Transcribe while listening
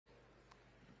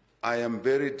I am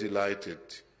very delighted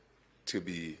to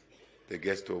be the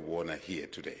guest of honor here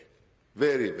today.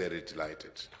 Very, very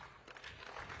delighted.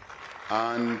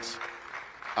 And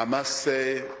I must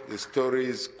say the story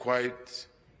is quite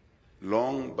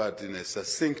long, but in a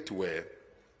succinct way.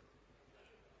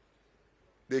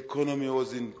 The economy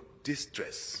was in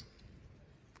distress.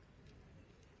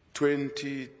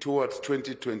 Towards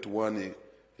 2021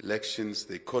 elections,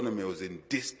 the economy was in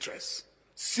distress,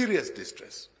 serious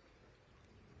distress.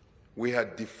 We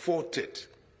had defaulted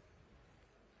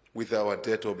with our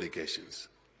debt obligations.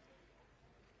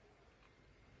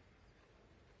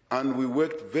 And we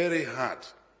worked very hard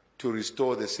to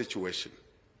restore the situation,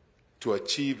 to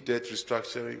achieve debt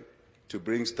restructuring, to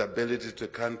bring stability to the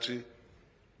country,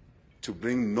 to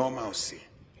bring normalcy.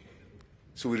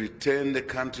 So we returned the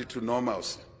country to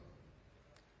normalcy,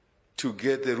 to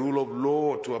get the rule of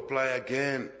law to apply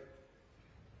again,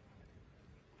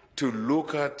 to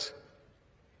look at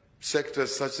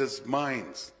sectors such as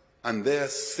mines and their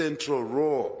central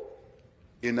role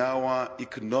in our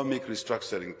economic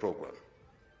restructuring program.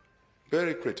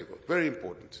 Very critical, very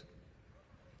important.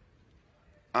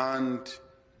 And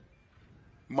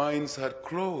mines had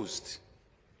closed.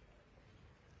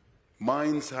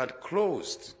 Mines had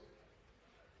closed.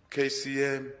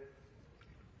 KCM,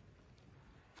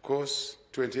 of course,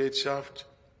 28 shaft,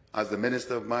 as the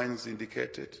Minister of Mines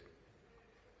indicated.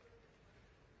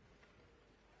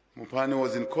 Mupani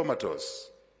was in comatose.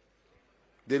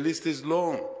 The list is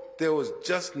long. There was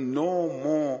just no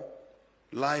more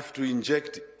life to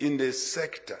inject in the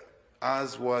sector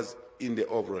as was in the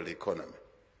overall economy.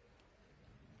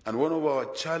 And one of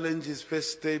our challenges,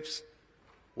 first steps,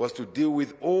 was to deal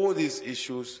with all these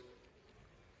issues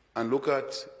and look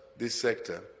at this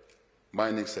sector,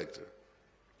 mining sector.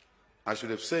 I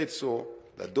should have said so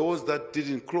that those that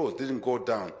didn't close, didn't go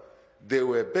down, they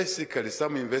were basically,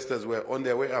 some investors were on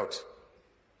their way out.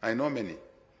 I know many.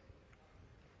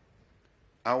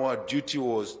 Our duty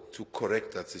was to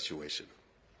correct that situation,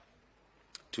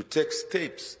 to take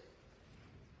steps,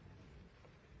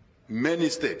 many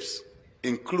steps,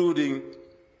 including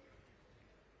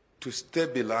to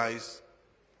stabilize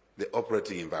the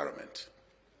operating environment,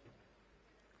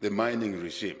 the mining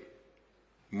regime.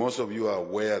 Most of you are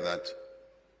aware that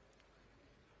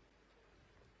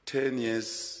 10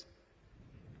 years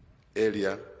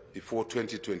earlier, before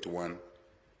 2021,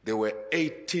 there were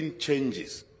 18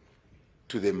 changes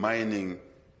to the mining,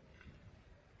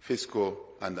 fiscal,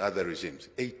 and other regimes.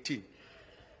 18.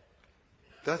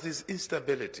 That is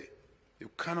instability. You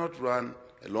cannot run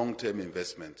a long-term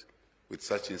investment with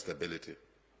such instability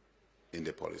in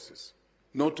the policies.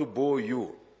 Not to bore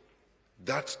you,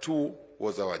 that too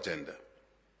was our agenda.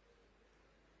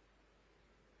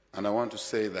 And I want to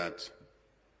say that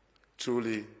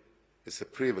truly it's a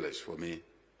privilege for me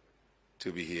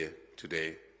to be here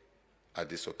today at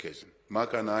this occasion.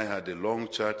 Mark and I had a long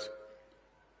chat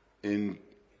in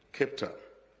Cape Town.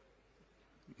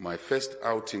 My first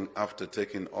outing after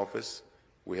taking office,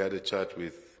 we had a chat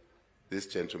with this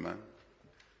gentleman,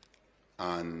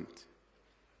 and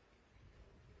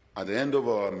at the end of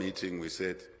our meeting we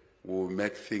said we'll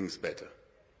make things better.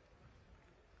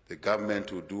 The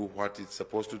government will do what it's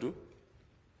supposed to do,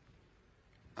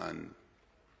 and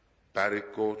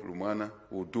Barrico, Lumwana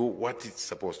will do what it's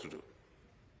supposed to do,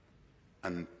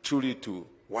 and truly to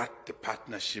what the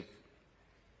partnership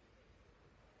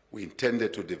we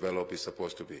intended to develop is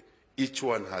supposed to be. Each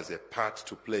one has a part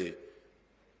to play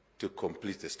to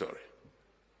complete the story.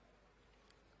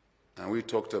 And we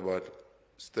talked about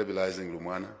stabilizing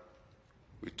Lumwana.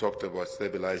 We talked about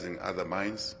stabilizing other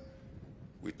mines.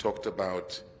 We talked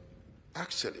about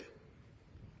actually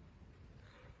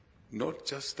not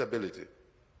just stability,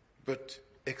 but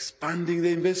expanding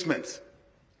the investments.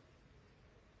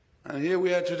 And here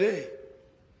we are today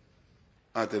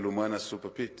at the Lumwana Super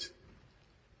Pit.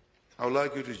 I would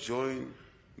like you to join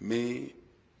me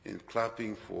in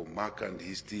clapping for Mark and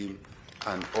his team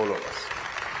and all of us.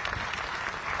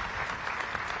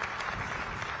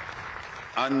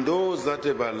 And those that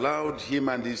have allowed him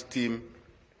and his team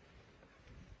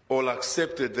all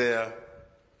accepted their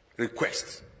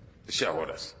request, the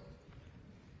shareholders.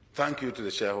 Thank you to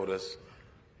the shareholders.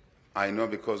 I know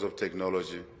because of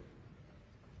technology,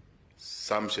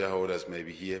 some shareholders may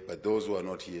be here, but those who are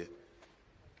not here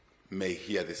may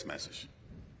hear this message.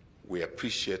 We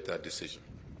appreciate that decision.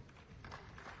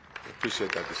 We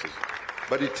appreciate that decision.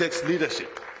 But it takes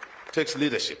leadership. It takes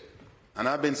leadership. And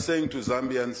I've been saying to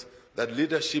Zambians that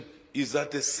leadership is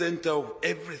at the center of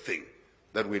everything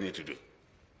that we need to do.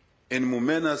 In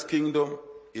Mumena's kingdom,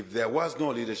 if there was no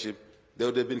leadership, there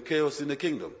would have been chaos in the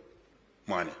kingdom.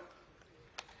 Mwane.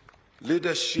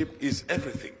 Leadership is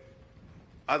everything.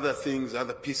 other things,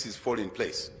 other pieces fall in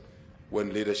place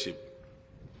when leadership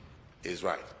is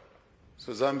right.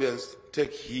 So Zambians,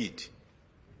 take heed.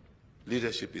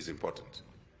 Leadership is important.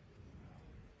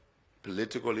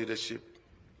 Political leadership,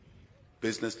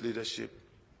 business leadership,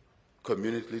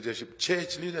 community leadership,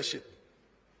 church leadership,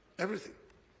 everything.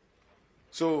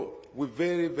 So we're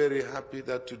very, very happy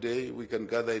that today we can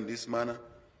gather in this manner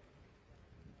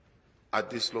at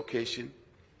this location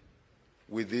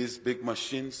with these big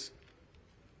machines,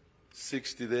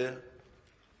 60 there.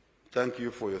 Thank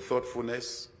you for your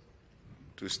thoughtfulness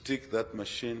to stick that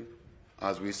machine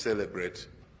as we celebrate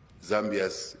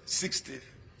Zambia's 60th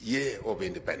year of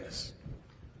independence.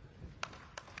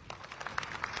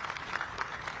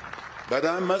 But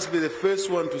I must be the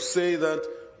first one to say that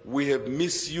we have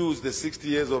misused the 60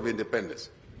 years of independence.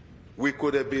 We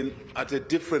could have been at a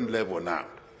different level now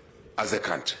as a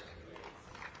country.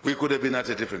 We could have been at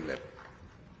a different level.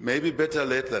 Maybe better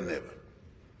late than never.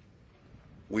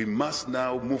 We must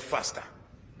now move faster.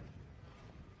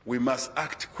 We must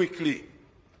act quickly.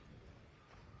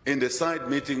 In the side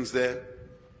meetings there,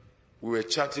 we were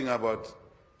chatting about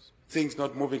things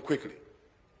not moving quickly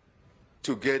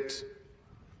to get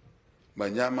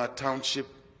Manyama Township,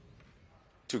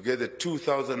 to get the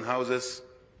 2,000 houses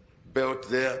built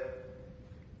there.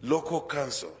 Local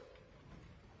council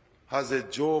has a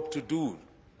job to do,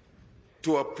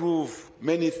 to approve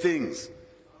many things.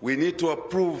 We need to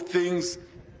approve things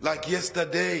like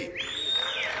yesterday.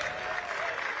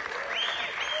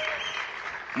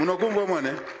 Munakumbwa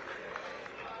mwane?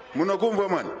 Munakumbwa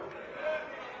mwane?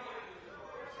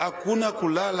 Hakuna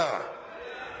kulala.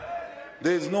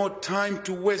 There is no time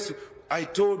to waste. I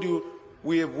told you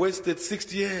we have wasted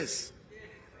 60 years.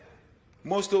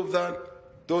 Most of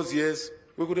those years,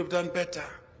 we could have done better.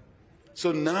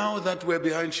 So now that we're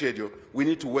behind schedule, we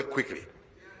need to work quickly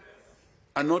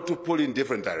and not to pull in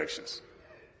different directions.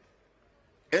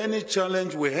 Any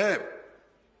challenge we have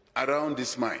around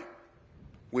this mine,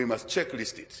 we must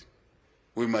checklist it.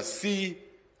 We must see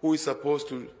who is supposed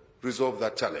to resolve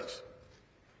that challenge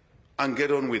and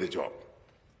get on with the job.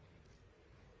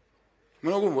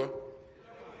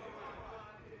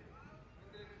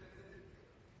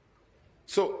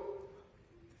 So,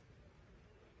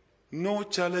 no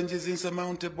challenge is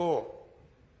insurmountable.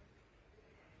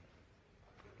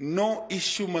 No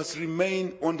issue must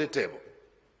remain on the table.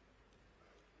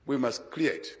 We must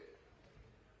clear it.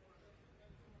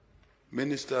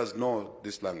 Ministers know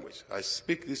this language. I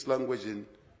speak this language in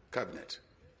cabinet.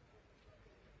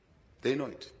 They know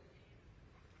it.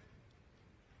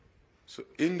 So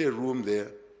in the room there,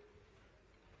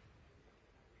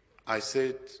 I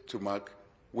said to Mark,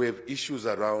 we have issues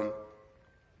around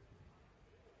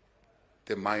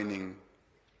the mining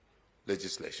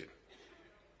legislation.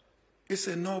 It's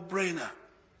a no-brainer.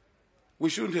 We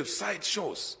shouldn't have side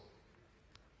shows.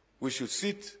 We should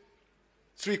sit,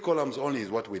 3 columns only is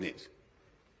what we need.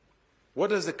 What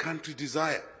does the country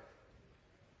desire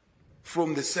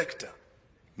from the sector,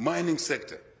 mining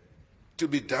sector, to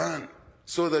be done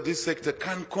so that this sector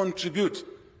can contribute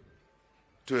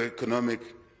to economic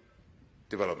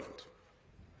development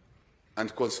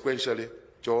and consequentially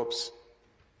jobs,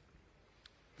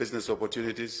 business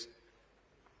opportunities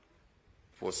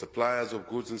for suppliers of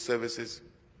goods and services,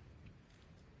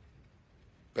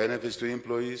 benefits to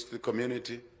employees, to the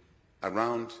community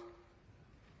around.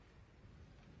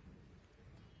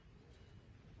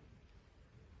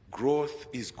 Growth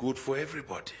is good for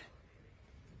everybody.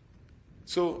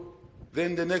 So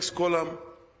then the next column,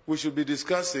 we should be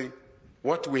discussing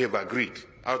what we have agreed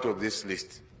out of this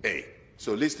list A.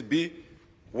 So list B,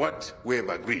 what we have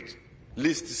agreed.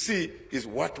 List C is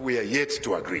what we are yet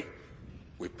to agree.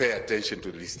 We pay attention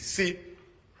to list C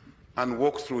and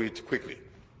walk through it quickly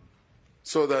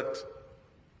so that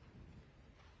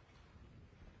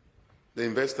the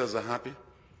investors are happy,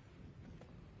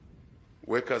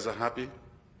 workers are happy,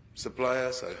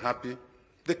 suppliers are happy,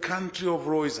 the country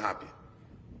overall is happy.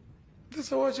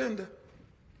 That's our agenda,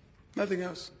 nothing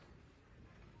else.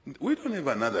 We don't have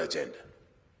another agenda.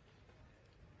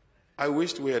 I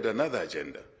wished we had another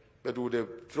agenda, but we would have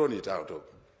thrown it out of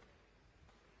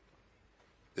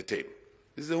the table.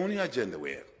 This is the only agenda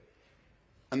we have.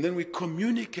 And then we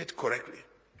communicate correctly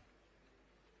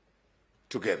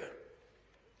together.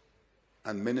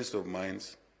 And Minister of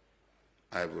Mines,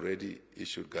 I have already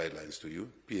issued guidelines to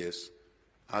you. PS,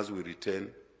 as we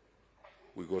return,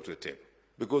 we go to the table.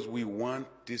 Because we want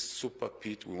this super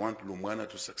pit, we want Lumwana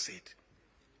to succeed.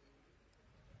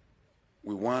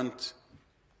 We want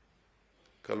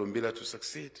Kalumbila to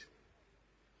succeed.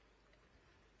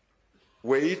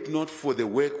 Were it not for the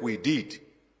work we did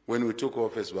when we took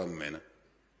office, Mena,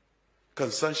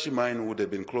 Kansanshi mine would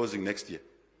have been closing next year.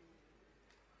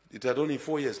 It had only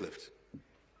 4 years left.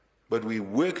 But we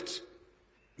worked,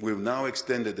 we've now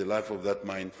extended the life of that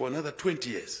mine for another 20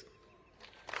 years.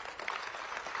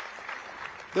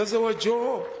 That's our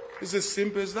job. It's as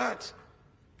simple as that.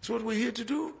 It's what we're here to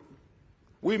do.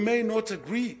 We may not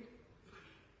agree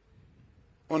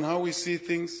on how we see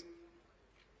things.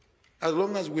 As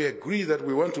long as we agree that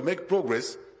we want to make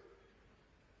progress,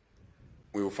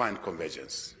 we will find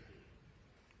convergence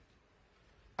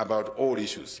about all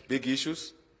issues, big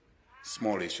issues,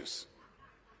 small issues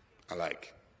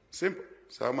alike. Simple.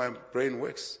 That's how my brain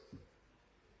works.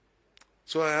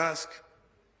 So I ask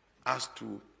us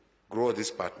to grow this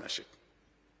partnership.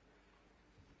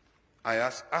 I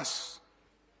ask us,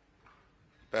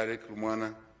 Barrick,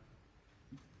 Lumwana,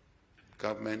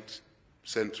 government,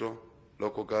 central,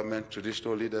 local government,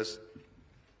 traditional leaders,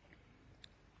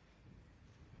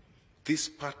 this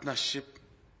partnership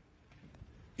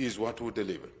is what will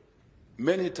deliver.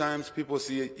 Many times people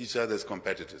see each other as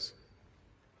competitors.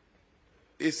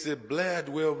 It's a blurred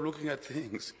way of looking at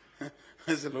things.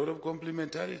 There's a lot of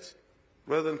complementarity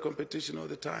rather than competition all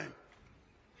the time.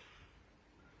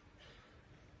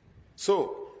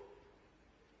 So,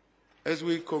 as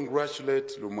we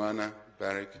congratulate Lumwana,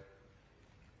 Barrick,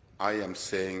 I am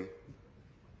saying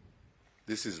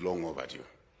this is long overdue.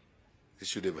 This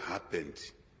should have happened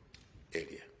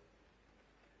earlier.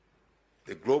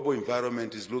 The global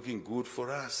environment is looking good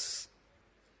for us.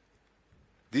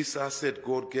 This asset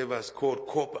God gave us called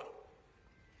copper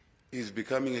is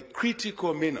becoming a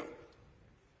critical mineral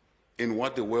in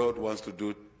what the world wants to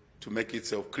do to make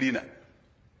itself cleaner,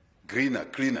 greener,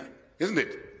 cleaner, isn't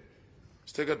it?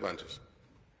 Let's take advantage.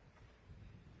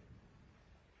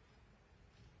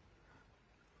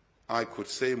 I could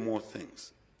say more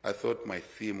things. I thought my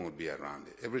theme would be around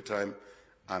it. Every time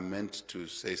I'm meant to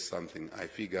say something, I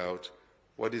figure out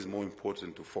what is more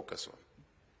important to focus on.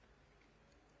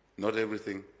 Not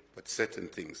everything, but certain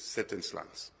things, certain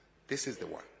slants. This is the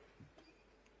one.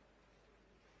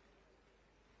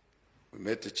 We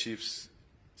met the chiefs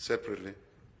separately.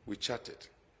 We chatted.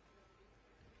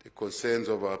 The concerns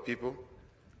of our people,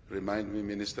 remind me,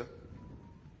 Minister,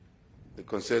 the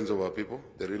concerns of our people,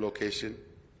 the relocation.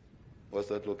 What's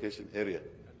that location? Area?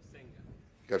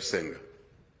 Kapsenga.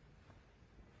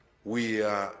 We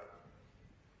are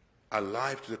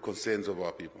alive to the concerns of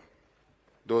our people.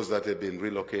 Those that have been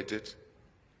relocated,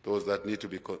 those that need to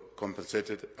be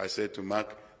compensated. I said to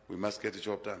Mark, we must get the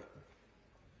job done.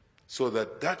 So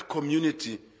that that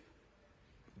community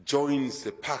joins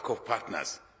the pack of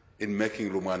partners in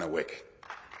making Lumwana work.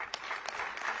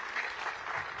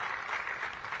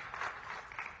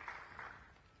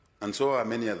 And so are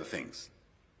many other things.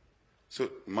 So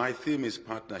my theme is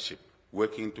partnership,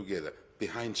 working together,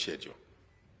 behind schedule.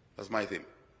 That's my theme.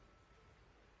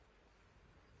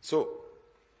 So,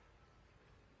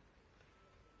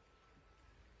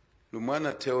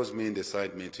 Lumwana tells me in the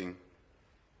side meeting,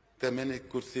 there are many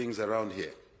good things around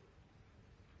here.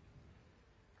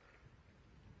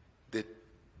 The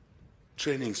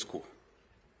training school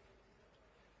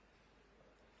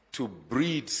to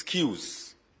breed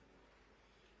skills.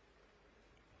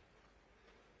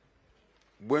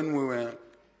 When we were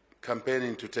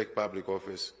campaigning to take public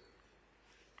office,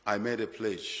 I made a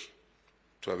pledge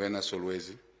to Avena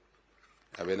Solwezi,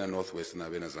 Avena Northwest, and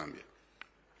Avena Zambia,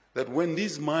 that when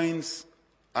these mines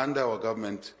under our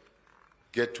government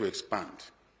get to expand,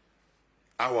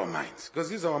 our mines, because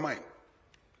this is our mine,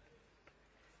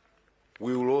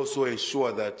 we will also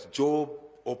ensure that job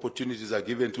opportunities are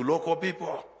given to local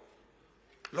people.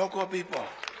 Local people.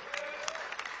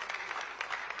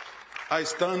 I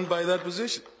stand by that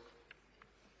position.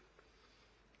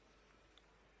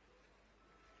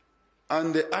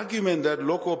 And the argument that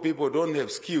local people don't have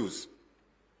skills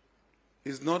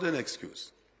is not an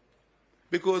excuse.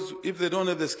 Because if they don't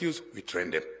have the skills, we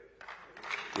train them.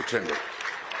 We train them.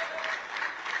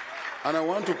 And I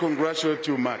want to congratulate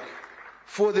you, Mark,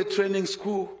 for the training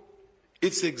school.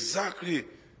 It's exactly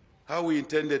how we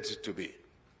intended it to be.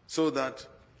 So that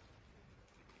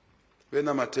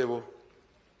Vena Matebo,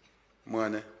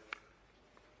 Mwane,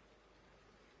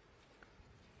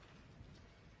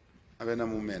 Avena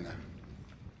Mumena,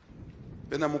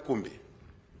 Vena Mukumbi,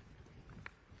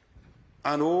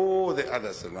 and all the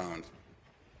others around,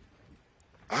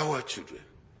 our children,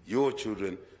 your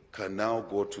children, can now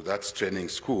go to that training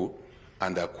school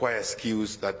and acquire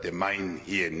skills that the mine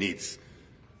here needs,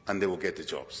 and they will get the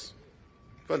jobs.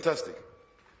 Fantastic.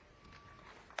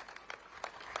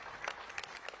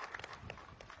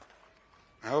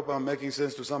 I hope I'm making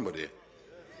sense to somebody.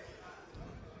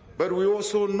 But we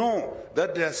also know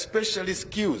that there are specialist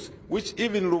skills which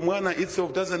even Lumwana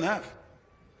itself doesn't have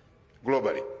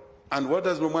globally. And what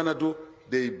does Lumwana do?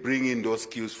 They bring in those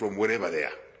skills from wherever they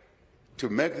are. To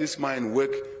make this mine work,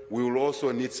 we will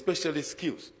also need specialist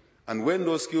skills. And when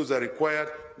those skills are required,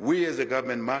 we as a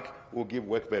government, Mark, will give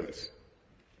work permits.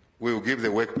 We will give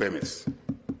the work permits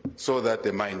so that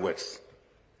the mine works.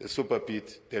 The super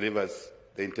pit delivers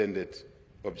the intended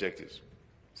objectives.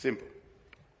 Simple.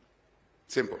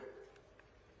 Simple.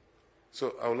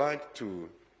 So I would like to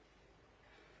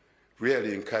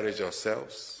really encourage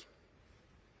ourselves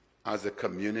as a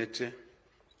community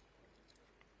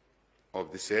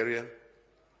of this area,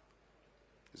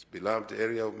 this beloved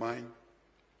area of mine,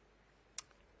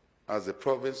 as a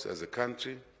province, as a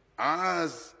country,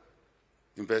 as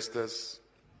investors,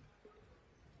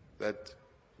 that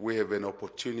we have an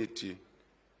opportunity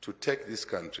to take this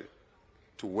country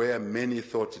to where many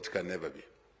thought it can never be.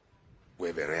 We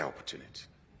have a rare opportunity.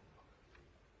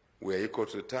 We are equal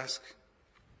to the task,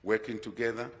 working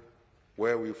together.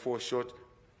 Where we fall short,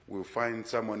 we'll find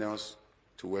someone else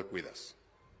to work with us,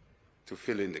 to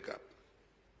fill in the gap,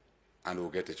 and we'll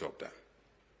get the job done.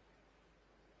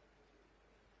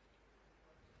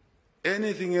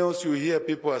 Anything else you hear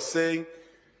people are saying,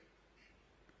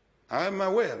 I'm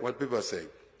aware what people are saying,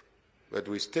 but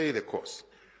we stay the course.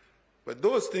 But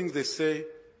those things they say,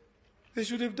 they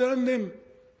should have done them.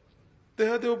 They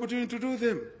had the opportunity to do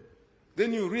them.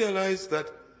 Then you realize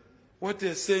that what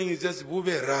they're saying is just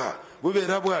bubera.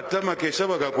 Bubera bwatama kesha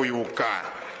bakakuyuka.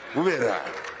 Bubera.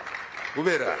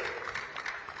 Bubera.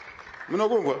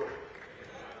 Munogongwa?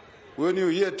 When you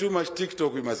hear too much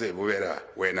TikTok, we must say bubera.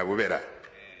 Wena bubera.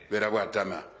 Bubera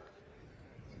bwatama.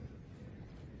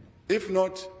 If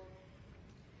not,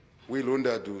 we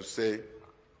Lunda do say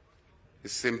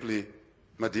it's simply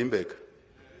Madimbek.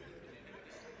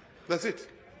 That's it.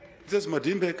 Just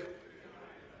Madimbek.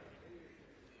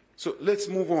 So let's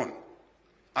move on.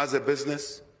 As a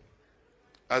business,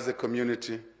 as a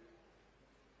community,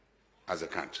 as a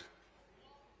country.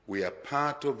 We are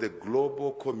part of the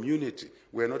global community.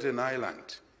 We are not an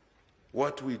island.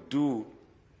 What we do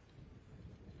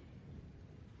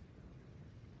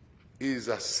is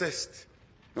assessed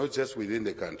not just within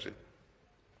the country,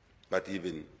 but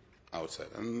even outside.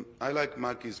 And I like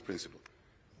Marky's principle.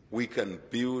 We can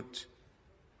build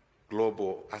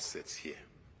global assets here.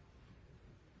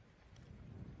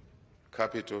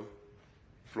 Capital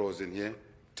flows in here,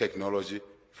 technology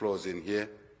flows in here,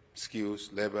 skills,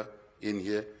 labor in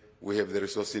here. We have the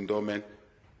resource endowment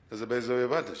as a base of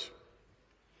advantage.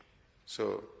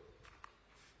 So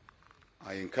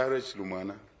I encourage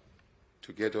Lumwana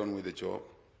to get on with the job.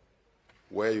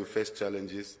 Where you face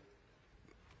challenges,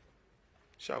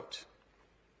 shout.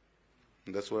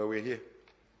 And that's why we're here,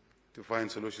 to find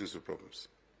solutions to problems.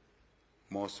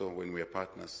 More so when we are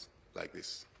partners like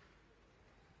this.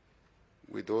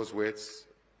 With those words,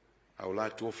 I would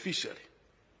like to officially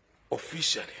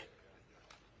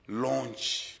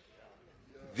launch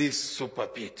this super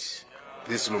pit,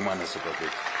 this Lumwana super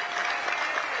pit.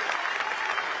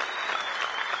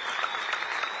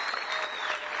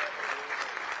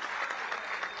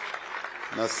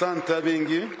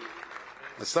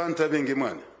 Asante bingi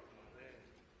mwana.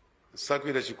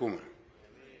 Sakwira chikuma.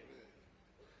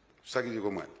 Sakiri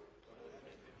komwana.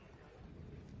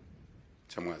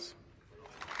 Chamwazi.